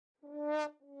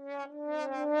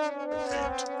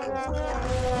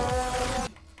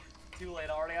Too late.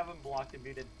 I already have him blocked and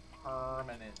muted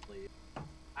permanently.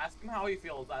 Ask him how he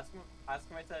feels. Ask him. I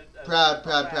said.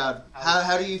 Proud.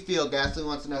 How do you feel? Ghastly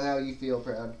wants to know how you feel,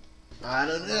 Proud. I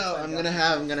don't know. I'm gonna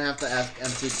have to ask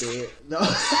MCC. No.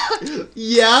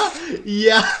 Yeah.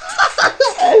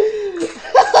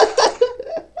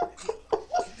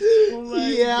 Oh my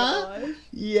Yeah. gosh.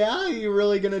 Yeah. You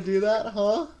really gonna do that,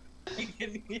 huh?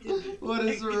 What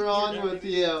is wrong with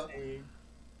you?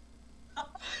 I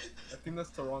think that's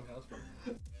the wrong house, bro.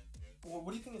 Well,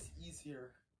 what do you think is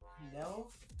easier? Nelf,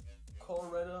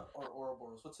 Colorado, or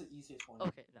Ouroboros? What's the easiest one?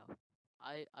 Okay, no.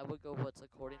 I would go what's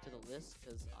according to the list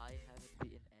because I haven't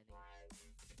beaten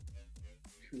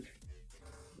any.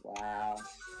 Wow.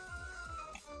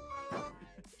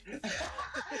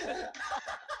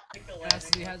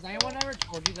 Cassidy, has anyone ever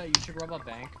told you that you should rob a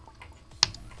bank?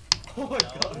 Oh my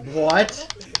god. What?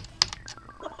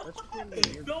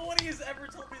 Nobody has ever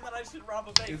told me that I should rob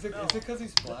a bank. Is it because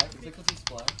he's black? Is it because he's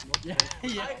black? Yeah.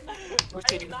 Yeah. Well,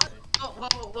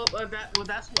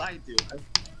 that's what I do.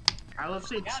 I love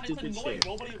saying stupid it's annoying. shit.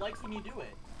 Nobody likes when you do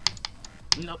it.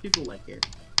 You know, people like it.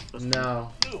 No.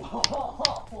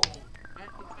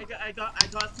 I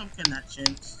got some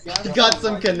connections. You got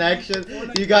some connections.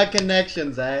 You got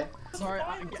connections, eh? Sorry,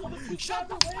 Shut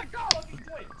the fuck up!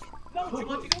 No, you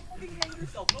want to go fucking hang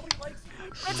yourself. Nobody likes you.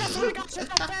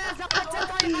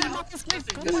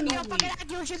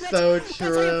 So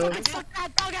true.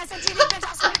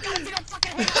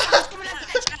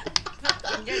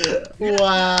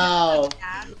 Wow.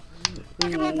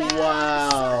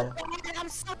 Wow.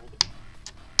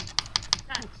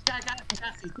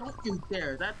 Don't you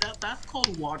dare. That's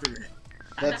called watering.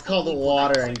 That's called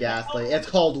watering, Ghastly. It's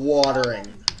called watering.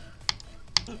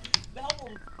 That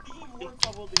was the worst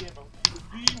level of the game, bro.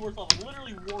 The worst level.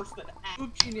 Literally worse than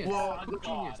Good genius. Well, Good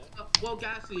genius. Well,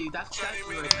 Gassy, that's right.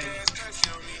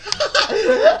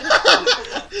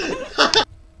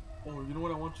 Oh, you know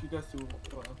what I want you guys to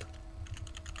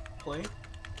play?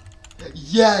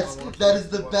 Yes, that is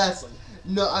the best.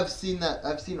 No, I've seen that.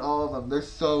 I've seen all of them. They're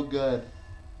so good.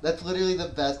 That's literally the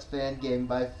best fan game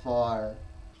by far.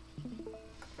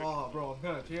 Oh, bro, I'm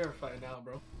kind of terrified now,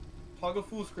 bro. Toggle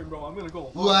full screen, bro. I'm gonna go.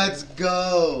 Let's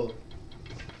go.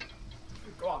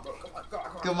 Go on, bro.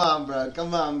 Come on, bro.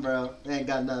 Come on, bro. I ain't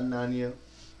got nothing on you.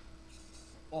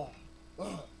 Oh,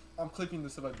 I'm clicking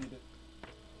this if I beat it.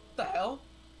 What the hell?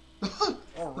 Look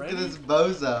Already? at this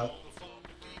bozo.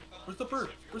 Where's the bird?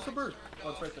 Where's the bird?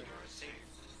 Oh, it's right there.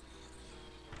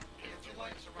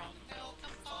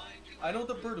 I know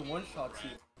the bird one-shots you.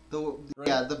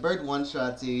 Yeah, the bird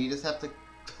one-shots you. You just have to...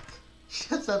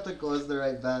 just have to close the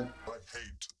right vent. I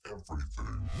hate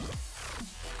everything.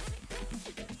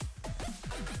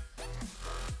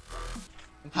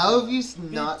 How have you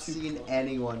not seen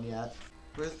anyone yet?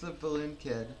 Where's the balloon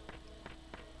kid?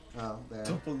 Oh, there.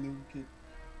 The balloon kid.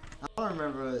 I don't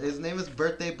remember. His name is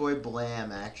Birthday Boy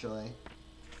Blam, actually.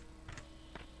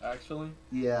 Actually?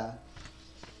 Yeah.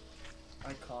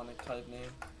 Iconic type name.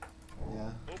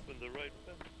 Yeah. Open the right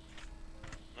vent.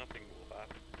 Nothing will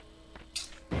happen.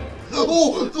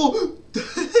 Oh!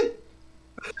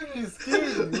 You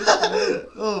scared me.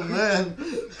 Oh man.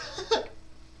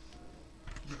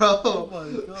 Bro. Oh my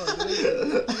god,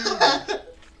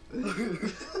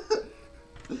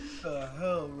 what the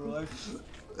hell, bro?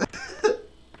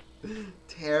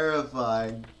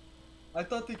 Terrifying. I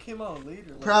thought they came out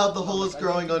later. Proud, the hole is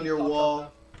growing on your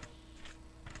wall.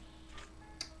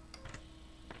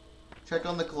 Check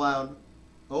on the clown.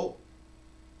 Oh.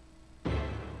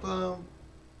 Boom.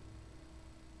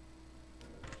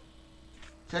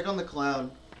 Check on the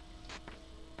clown.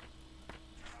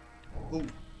 Ooh.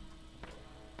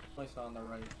 Place on the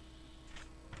right.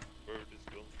 Bird is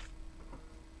gone.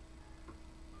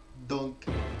 Dunk.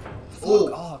 Fuck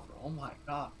Oh. off, bro. Oh my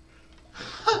god.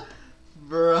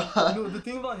 Bruh. You know, the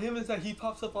thing about him is that he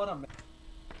pops up on a map.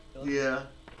 Yeah.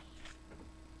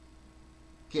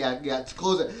 Yeah,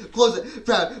 close it. Close it.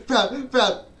 Proud.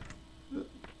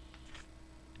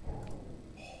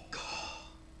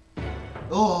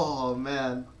 Oh,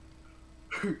 man.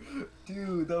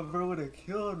 Dude, that bro would have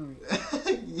killed me.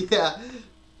 Yeah.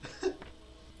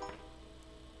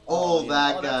 Oh, yeah.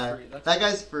 that Oh, guy. free. That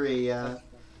guy's free, yeah.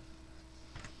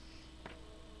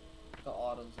 The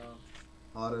auto zone.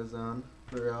 Auto zone,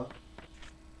 for real.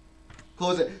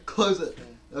 Close it.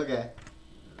 Okay.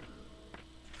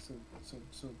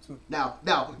 Soon. Now.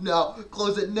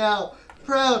 Close it now.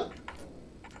 Proud.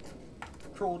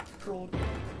 Trolled.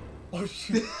 Oh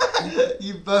shit.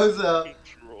 You bozo.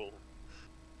 Troll.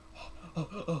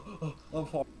 I'm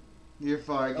far. You're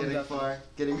far, getting far.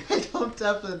 Getting right on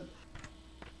Tepin.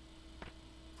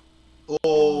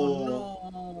 Oh.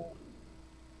 No.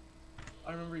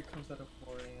 I remember he comes out at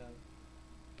 4 a.m.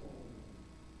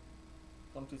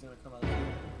 Something's gonna come out. He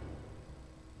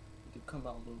did come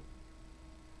out, Lou.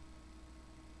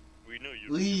 We know you.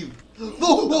 Leave. What the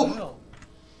Oh. hell?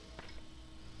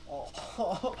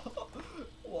 Oh.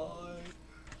 Why?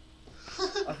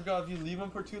 I forgot if you leave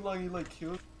him for too long, he like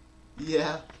kills.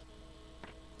 Yeah.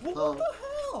 What Oh. the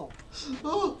hell?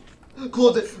 Oh.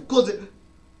 Close it. Close it.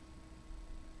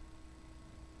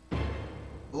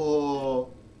 Oh.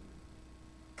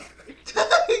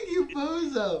 You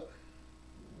bozo.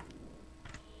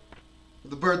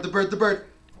 The bird, the bird, the bird.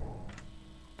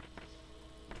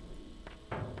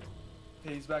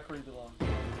 Okay, he's back where he belongs.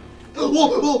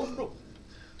 Whoa, whoa.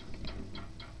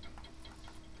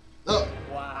 Oh.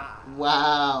 Wow.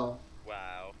 Wow.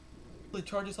 Wow. He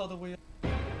charges all the way up.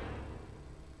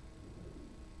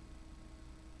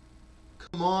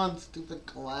 Come on, stupid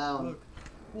clown. Look.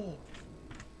 Whoa.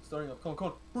 Starting up. Come on, come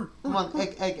on. Hurry, Come hurry, on, hurry.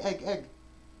 egg, egg, egg, egg.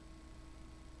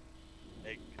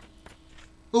 Egg.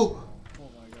 Oh. Oh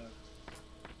my god.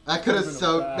 That could have Could've been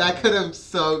a so bad that could have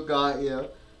so got you.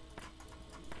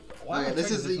 Why am I Okay, this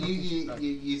checking is this one?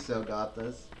 you so got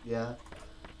this. Yeah.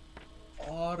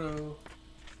 Auto.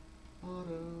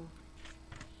 Auto.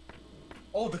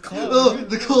 Oh, the clown. Oh,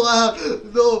 the clown.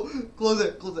 No, close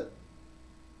it, close it.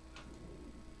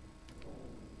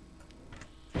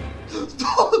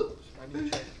 Stop. I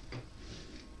need to check.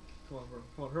 Come on, bro.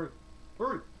 Come on, hurry.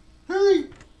 Hurry. Hurry.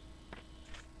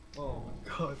 Oh my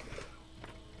god.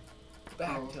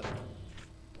 Back to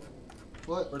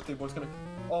What? birthday boy's gonna.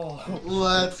 Oh.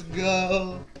 Let's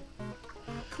go.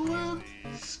 Clip.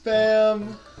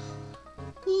 Spam.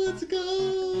 Let's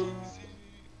go.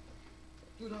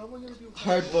 Dude, how am I gonna do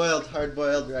Hard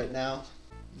boiled right now.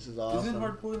 This is awesome. Isn't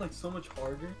hard boiled like so much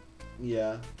harder?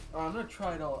 Yeah. Alright, I'm gonna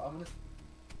try it out. I'm gonna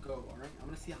go, alright? I'm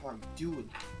gonna see how I'm doing.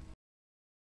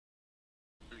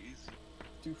 Very easy.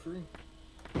 Do free.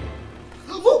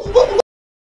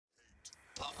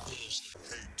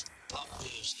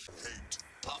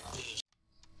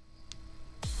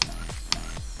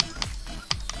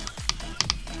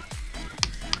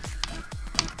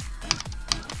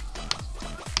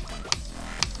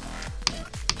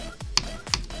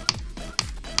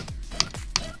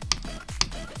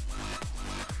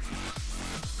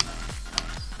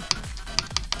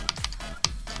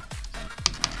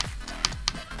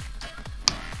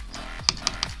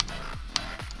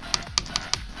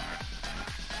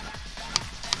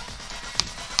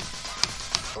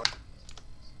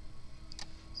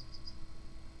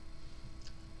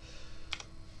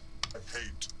 I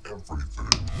hate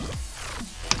everything.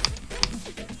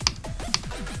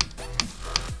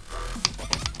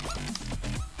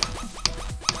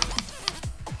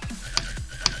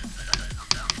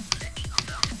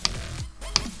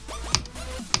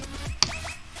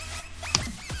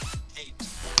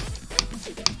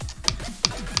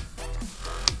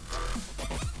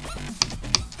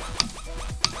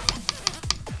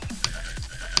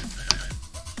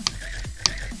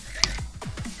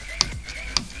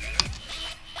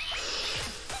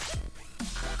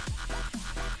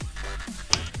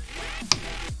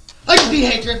 I can be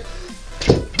hatred.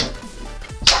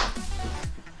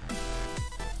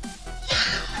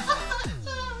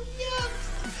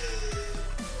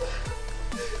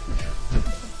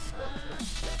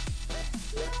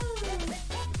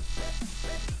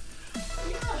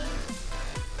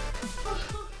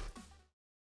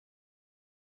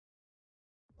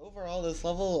 Overall, this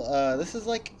level, this is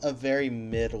like a very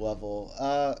mid level.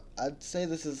 I'd say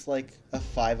this is like a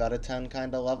 5 out of 10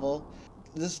 kind of level.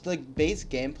 This like base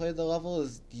gameplay of the level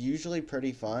is usually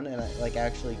pretty fun and like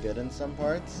actually good in some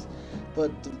parts,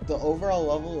 but the overall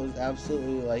level is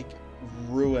absolutely like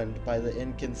ruined by the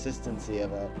inconsistency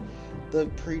of it. The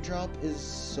pre-drop is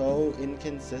so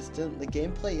inconsistent. The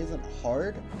gameplay isn't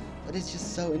hard, but it's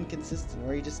just so inconsistent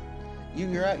where you just you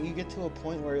get to a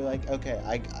point where you're like, okay,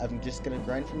 I'm just gonna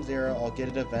grind from 0, I'll get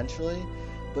it eventually,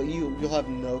 but you'll have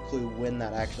no clue when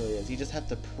that actually is. You just have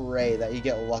to pray that you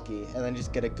get lucky and then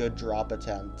just get a good drop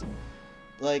attempt.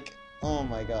 Like, oh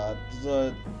my god,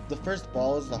 the first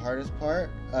ball is the hardest part.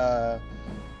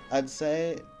 I'd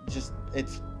say just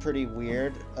it's pretty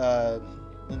weird.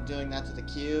 And doing that to the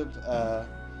cube,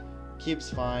 cube's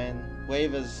fine.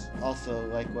 Wave is also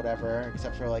like whatever,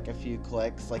 except for like a few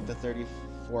clicks, like the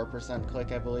 34%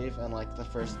 click I believe, and like the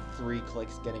first 3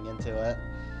 clicks getting into it.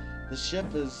 The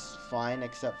ship is fine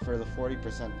except for the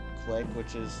 40% click,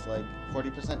 which is like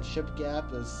 40% ship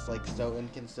gap is like so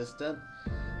inconsistent.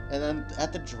 And then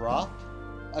at the drop,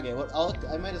 okay,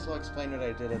 I might as well explain what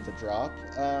I did at the drop.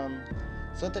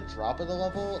 So at the drop of the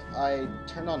level, I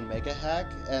turned on Mega Hack,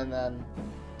 and then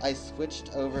I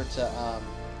switched over to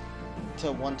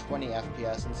 120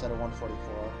 FPS instead of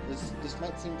 144. This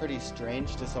might seem pretty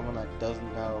strange to someone that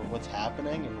doesn't know what's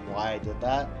happening and why I did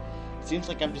that. It seems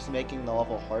like I'm just making the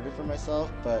level harder for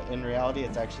myself, but in reality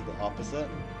it's actually the opposite.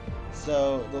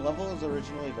 So the level was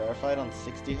originally verified on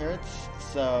 60 Hz,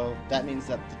 so that means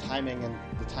that the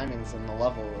timings in the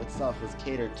level itself was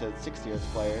catered to 60 Hz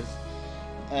players,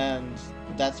 and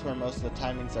that's where most of the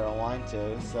timings are aligned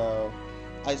to. So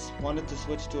I wanted to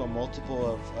switch to a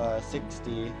multiple of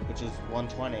 60, which is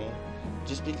 120,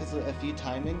 just because of a few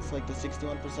timings, like the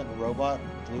 61% robot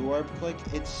blue orb click,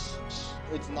 it's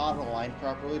not aligned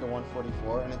properly to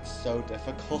 144, and it's so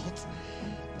difficult.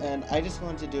 And I just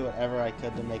wanted to do whatever I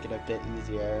could to make it a bit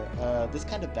easier. This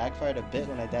kind of backfired a bit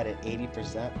when I died at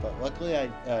 80%, but luckily I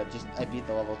beat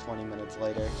the level 20 minutes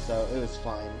later, so it was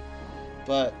fine.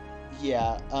 But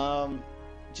yeah,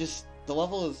 just the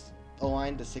level is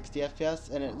aligned to 60 FPS,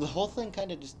 and the whole thing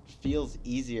kind of just feels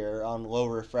easier on low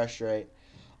refresh rate.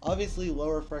 Obviously, low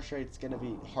refresh rate's gonna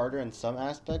be harder in some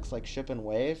aspects, like ship and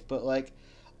wave, but like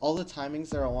all the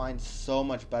timings are aligned so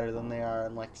much better than they are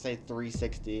in, like, say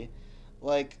 360.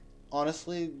 Like,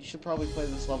 honestly, you should probably play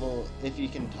this level if you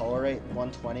can tolerate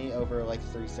 120 over, like,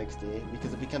 360,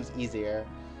 because it becomes easier.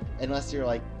 Unless you're,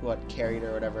 like, carried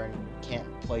or whatever, and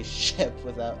can't play ship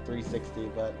without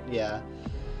 360, but, yeah.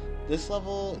 This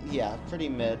level, yeah, pretty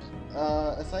mid.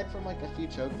 Aside from, like, a few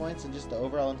choke points and just the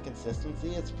overall inconsistency,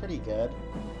 it's pretty good.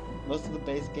 Most of the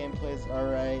base gameplay is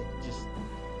alright, just,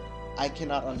 I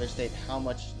cannot understate how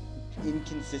much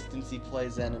inconsistency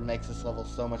plays in and makes this level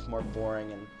so much more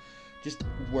boring and just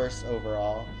worse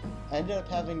overall. I ended up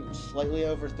having slightly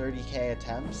over 30k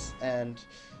attempts, and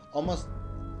almost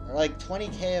like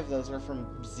 20k of those were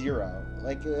from 0.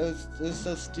 Like, it was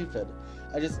so stupid.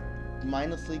 I just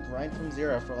mindlessly grind from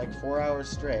 0 for like 4 hours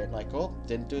straight. Like, oh,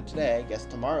 didn't do it today, guess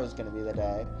tomorrow's gonna be the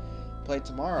day. Play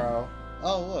tomorrow,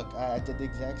 oh look, I did the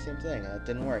exact same thing, and it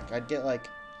didn't work. I'd get like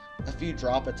a few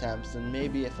drop attempts, and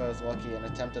maybe if I was lucky, an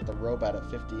attempt at the robot at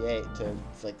 58 to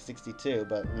like 62,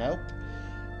 but nope.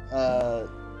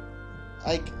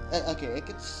 Okay, it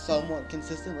gets somewhat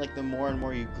consistent, like, the more and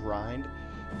more you grind,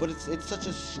 but it's such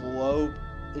a slow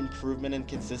improvement in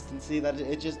consistency that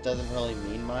it just doesn't really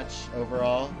mean much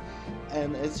overall,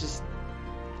 and it's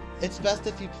best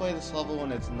if you play this level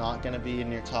when it's not going to be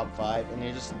in your top 5, and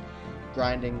you're just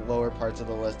grinding lower parts of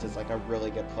the list as, like, a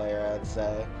really good player, I'd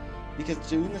say. Because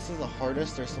doing this as the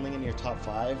hardest or something in your top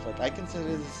 5, like, I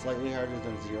consider this slightly harder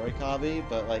than Ziroikabi,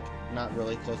 but, like, not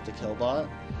really close to Killbot.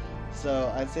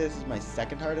 So I'd say this is my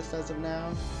second hardest as of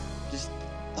now. Just,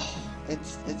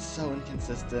 it's so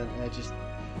inconsistent, and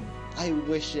I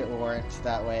wish it weren't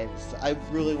that way. I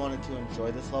really wanted to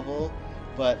enjoy this level,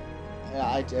 but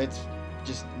it's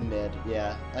just mid,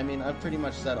 yeah. I mean, I've pretty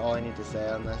much said all I need to say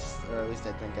on this, or at least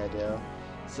I think I do.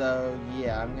 So,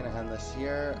 yeah, I'm gonna end this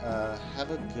here.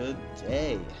 Have a good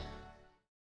day.